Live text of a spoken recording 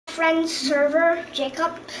friend's server,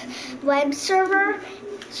 Jacob web server.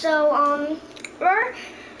 So we're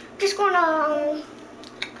just gonna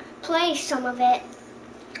play some of it.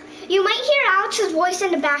 You might hear Alex's voice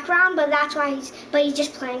in the background, but that's why he's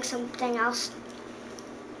just playing something else.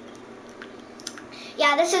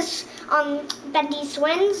 Yeah, this is Bendy's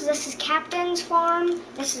Twins. This is Captain's farm.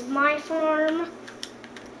 This is my farm.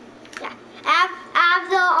 Yeah, I have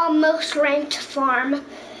the most ranked farm.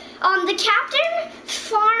 The Captain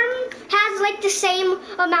farm has like the same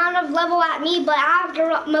amount of level at me, but I have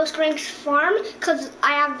the most ranked farm because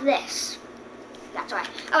I have this. That's why.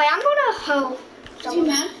 Okay, I'm gonna hoe. Hey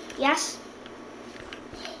man. Yes?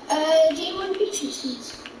 Do you want to be two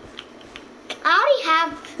seeds? I already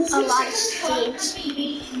have a lot of seeds.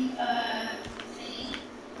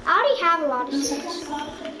 I already have a lot of seeds.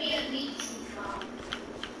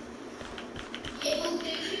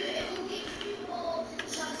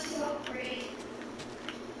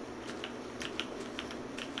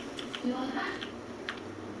 You want that?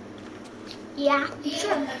 Yeah,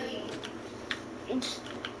 sure.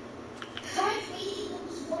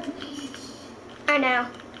 I know.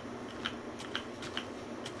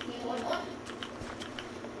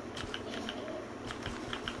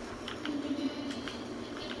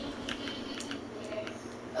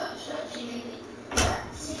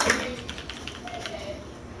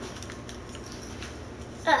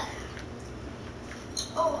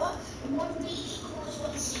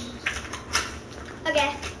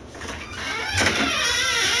 Okay.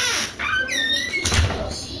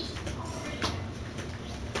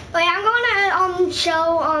 Wait, I'm gonna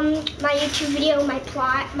show my YouTube video, my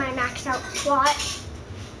plot, my maxed out plot.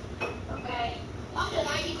 Okay.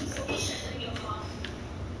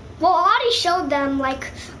 Well, I already showed them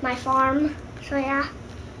like my farm, so yeah.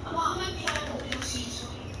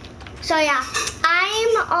 So yeah,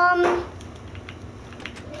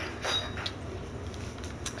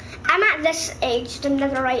 I'm at this age, the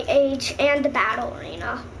netherite age, and the battle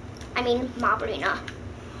arena. I mean, mob arena.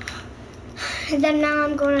 And then now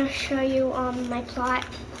I'm going to show you my plot.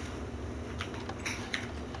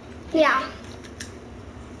 Yeah.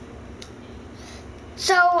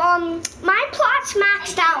 So my plot's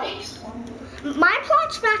maxed out. My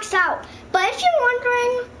plot's maxed out. But if you're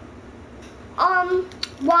wondering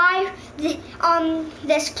why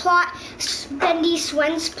this plot, Bendy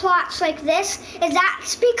Swin's plot's like this, is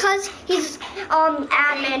that's because he's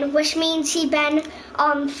admin, which means he's been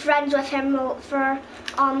friends with him for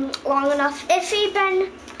long enough. If he'd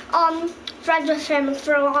been friends with him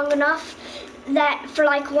for long enough, that for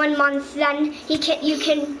like 1 month, then you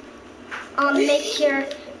can make your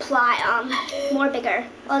plot more bigger.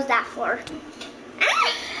 What was that for?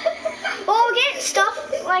 Well, get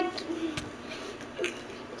stuff like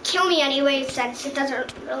kill me anyway, since it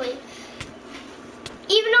doesn't really.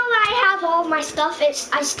 Even though I have all my stuff, I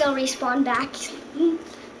still respawn back.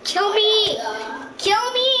 Kill me!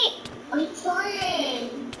 Kill me! I'm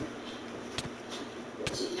trying.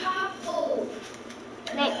 It's powerful.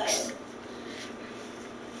 Thanks.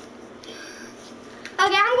 Okay,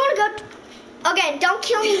 I'm gonna go. Okay, don't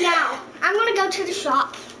kill me now. I'm gonna go to the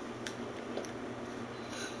shop.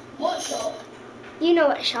 What shop? You know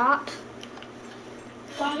what shop?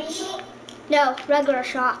 Farming shop? No, regular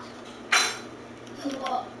shop. For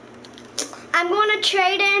what? I'm gonna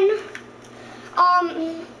trade in.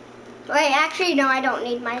 Wait, actually, no, I don't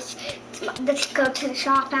need let's go to the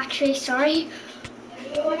shop. Actually, sorry.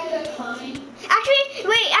 You want to go farming?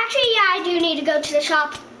 Actually, yeah, I do need to go to the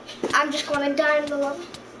shop. I'm just gonna die in the level.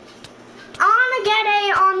 I wanna get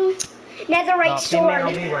a netherite sword.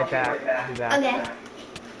 I'll be right back. I'll be back.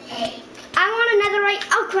 Okay. I want a netherite.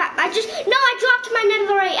 Oh crap! I dropped my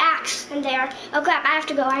netherite axe in there. Oh crap! I have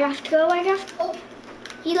to go.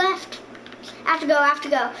 He left. I have to go. I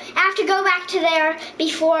have to go back to there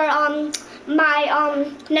before my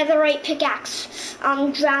netherite pickaxe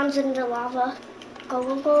drowns in the lava. Go.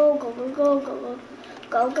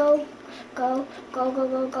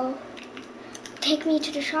 Take me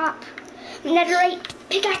to the shop. Netherite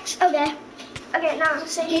pickaxe. Okay. Okay, now I'm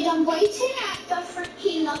saying. Dude, I'm waiting at the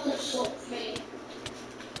freaking other shop thing.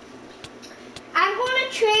 I'm gonna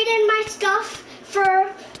trade in my stuff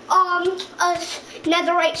for a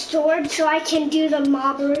netherite sword so I can do the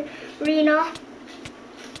mob arena.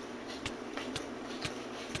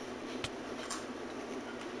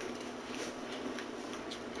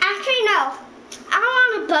 Actually, no. I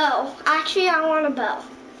want a bow. Actually, I want a bow.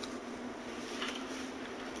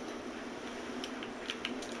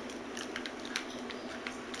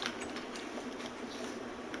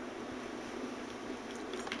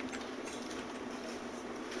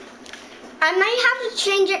 I might have to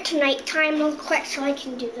change it to nighttime real quick so I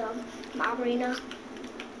can do the mob arena.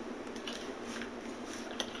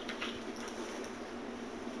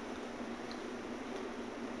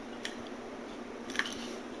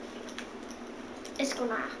 It's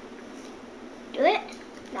gonna do it.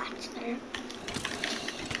 That's better.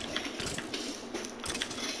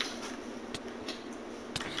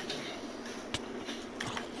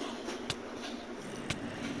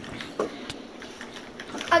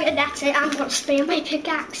 Okay, that's it. I'm gonna spam my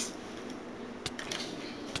pickaxe.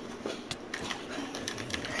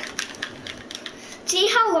 See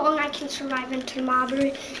how long I can survive into the mob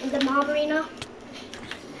arena.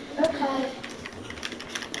 Okay.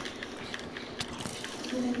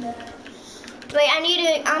 Wait, I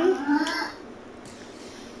need to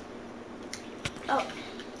oh.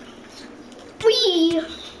 Whee!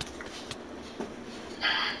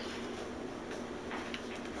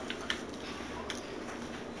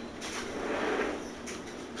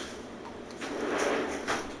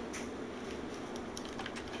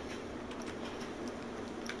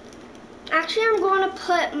 Actually, I'm going to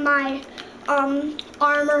put my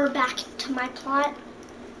armor back into my plot.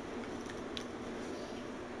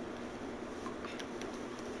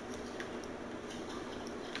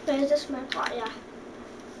 Wait, is this my plot? Yeah.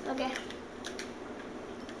 Okay.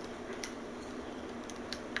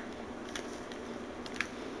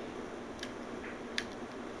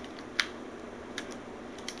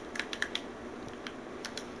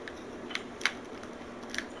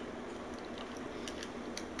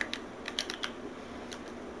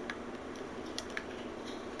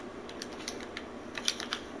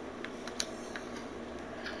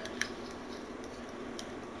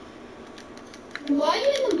 Why are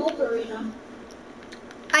you in the mob arena?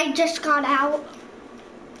 I just got out.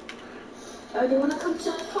 Oh, do you want to come to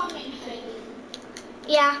the farming thing?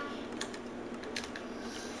 Yeah.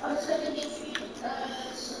 I was going to give you some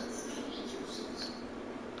free resources.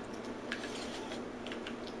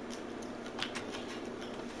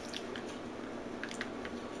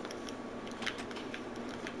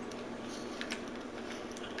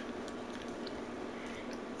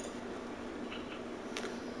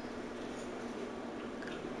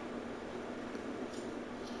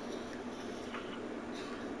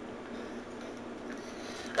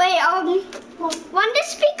 Wait, when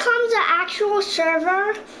this becomes an actual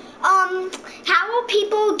server, how will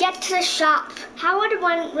people get to the shop? How would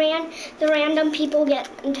the random people get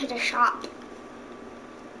into the shop?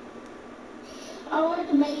 I wanted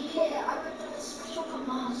to make it, I would do a special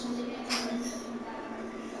command so they get to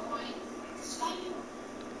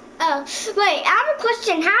Oh, wait, I have a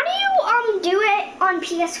question. How do you do it on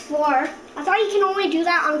PS4? I thought you can only do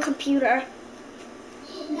that on computer.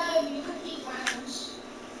 No, you could do rounds.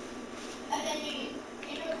 And then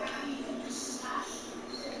in a round you can just slash.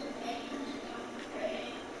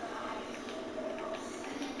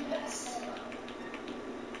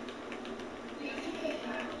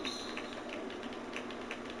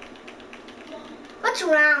 What's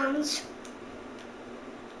rounds?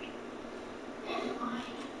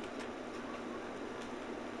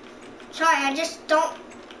 Sorry, I just don't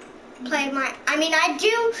play I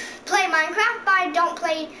do play Minecraft, but I don't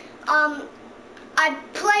play, I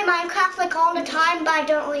play Minecraft like all the time, but I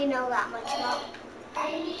don't really know that much about it.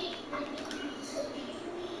 I need you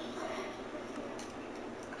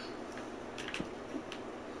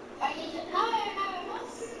to no,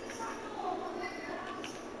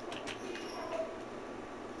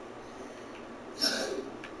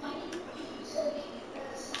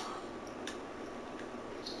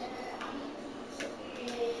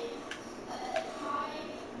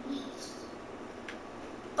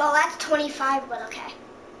 Well, that's 25, but okay.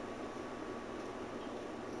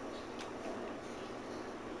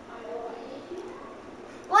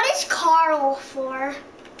 What is Carl for?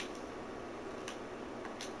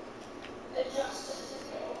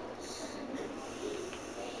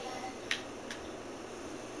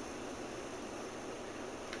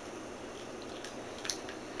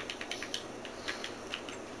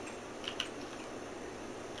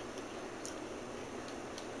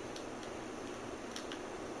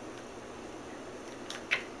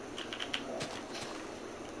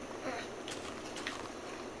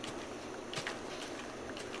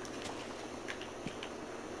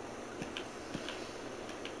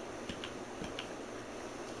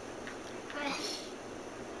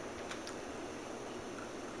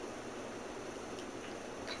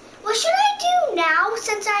 What should I do now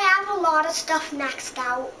since I have a lot of stuff maxed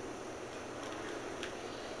out?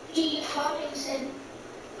 do your farming sim.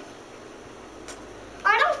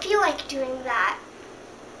 I don't feel like doing that.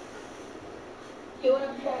 You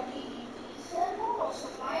want to play PvP server or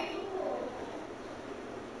survival?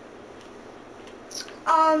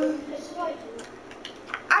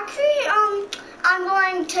 Actually, I'm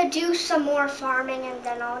going to do some more farming and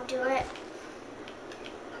then I'll do it.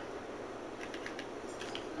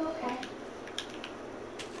 Okay.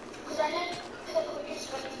 Because I know that we're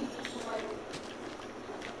just going to do some more.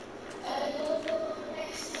 Your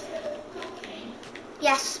next company?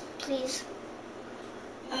 Yes, please.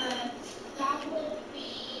 That would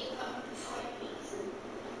be 5 meters.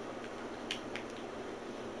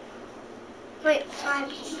 Wait,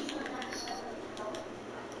 5.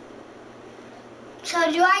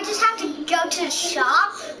 So do I just have to go to the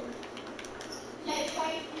shop? No,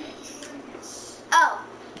 5 meters. Oh,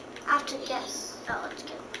 I have to get. Oh, let's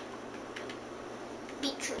go.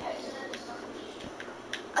 Beetroot.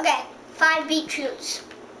 Okay, 5 beetroots.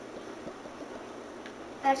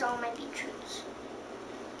 That's all my beetroots.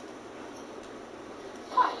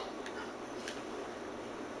 Fine.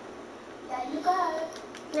 There you go.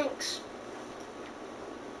 Thanks.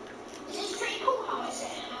 This is pretty cool how I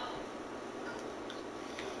set it up.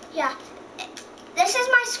 Yeah, this is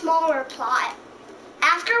my smaller plot.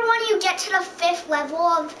 After when you get to the 5th level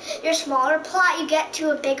of your smaller plot, you get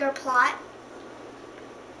to a bigger plot.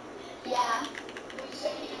 Yeah.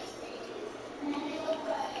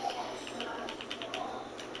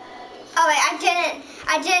 Oh wait,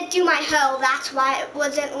 I didn't do my hoe. That's why it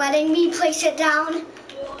wasn't letting me place it down.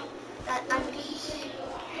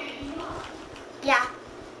 Yeah,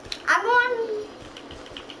 I'm on.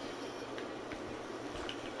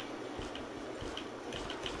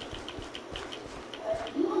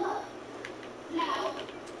 Now,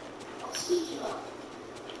 I'll speed you up.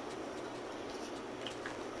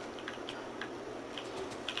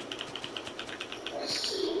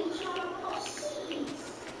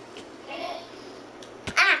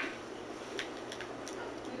 Ah.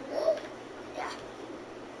 Yeah.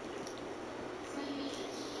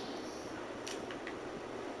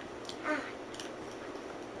 Ah.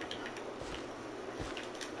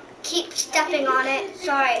 Keep stepping on it.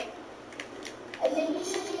 Sorry. I think you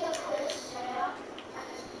should do the first setup.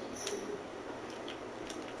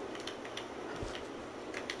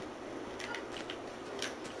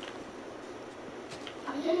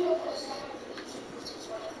 I'm doing the first setup for each of these as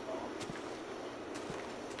well.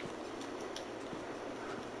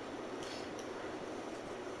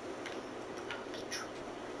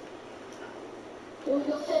 Well,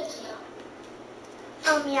 you're 30 now.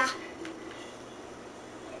 Yeah.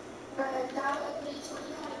 That would be 25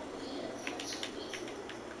 meters.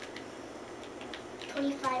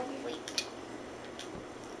 25 wheat.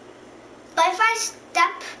 But if I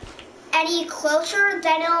step any closer,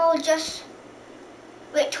 then it'll just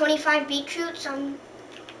wait. 25 beetroots. No.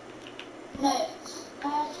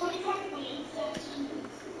 25 wheat, 30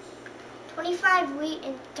 meters. 25 wheat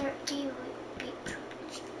and 30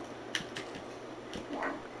 beetroots.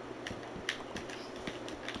 Yeah.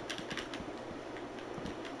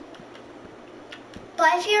 But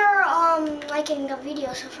if you're liking the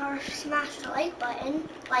video so far, smash the like button,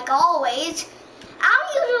 like always.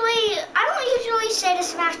 I don't usually say to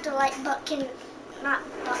smash the like button, not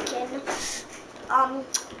button.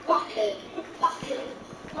 Button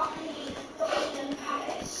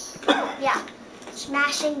Paris. Yeah,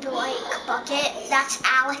 smashing the like bucket. That's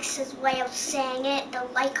Alex's way of saying it, the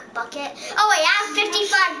like bucket. Oh wait, I have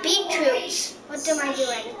 55 beetroots. What am I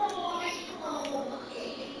doing?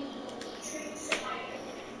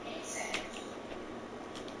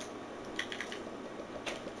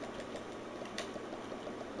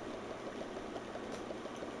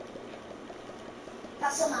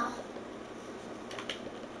 That's enough.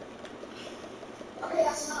 Okay,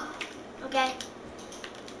 that's enough. Okay.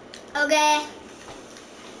 Okay.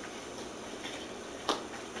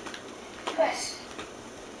 Press.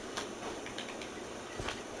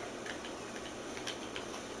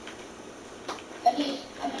 I need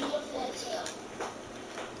your 30.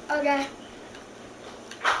 Okay.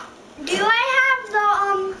 Do I have the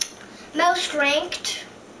most ranked?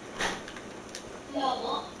 No,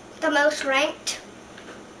 what? The most ranked?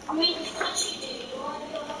 I mean, of course you do. You're on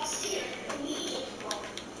your last year.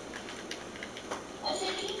 I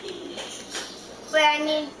think you do need to. Where I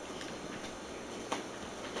need.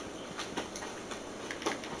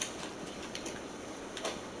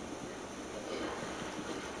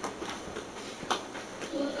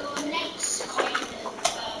 Your next kind of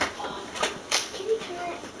Can you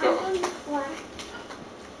turn it on? Or?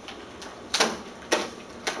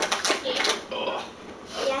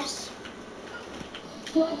 Yes.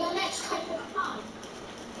 your next kind of plant.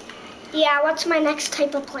 Yeah, what's my next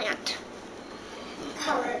type of plant?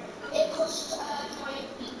 Carrot. It costs 5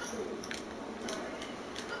 beetroot.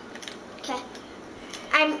 Okay.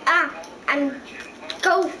 I'm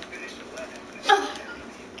Go. Oh.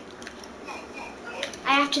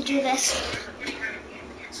 I have to do this.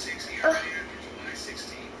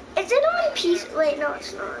 Is it on piece? Wait, no,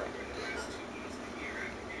 it's not.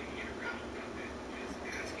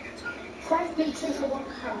 5 beetroots for 1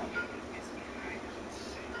 carrot.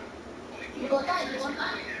 You got that? You want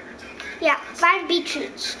that? Yeah, 5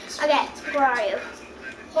 beetroots. Okay, where are you?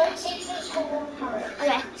 5 beetroots for 1 carrot.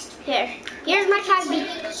 Okay, here. Here's my 5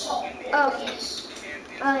 beetroots. Oh.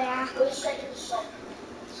 Oh yeah. Go straight to the shop.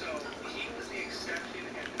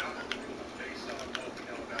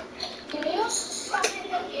 Can you just stop it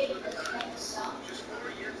again with the next stuff?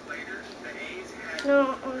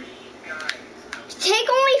 No. Take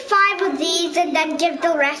only 5 of these and then give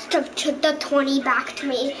the rest of the 20 back to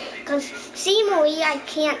me. Because seemingly I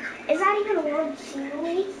can't. Is that even a word?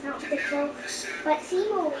 Seemingly? I don't think so. But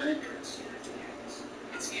seemingly.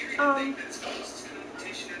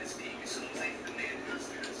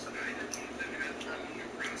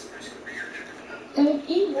 And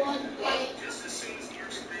you want like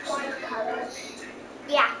 5 carrots?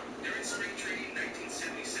 Yeah.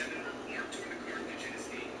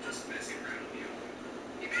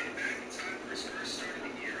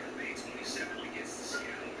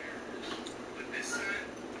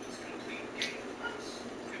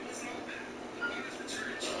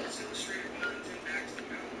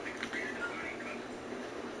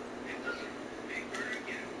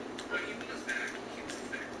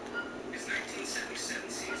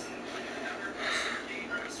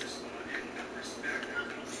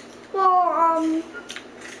 Well,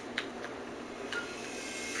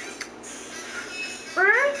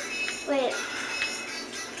 wait.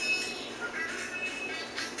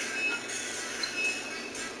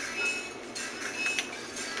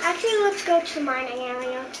 Actually, let's go to mining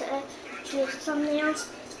area to do something else.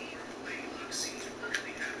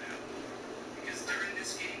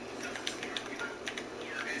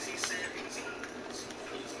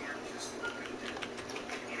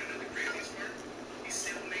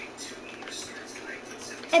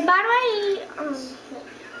 And by the way,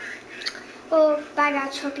 well, bye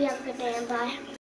guys. Hope you have a good day and bye.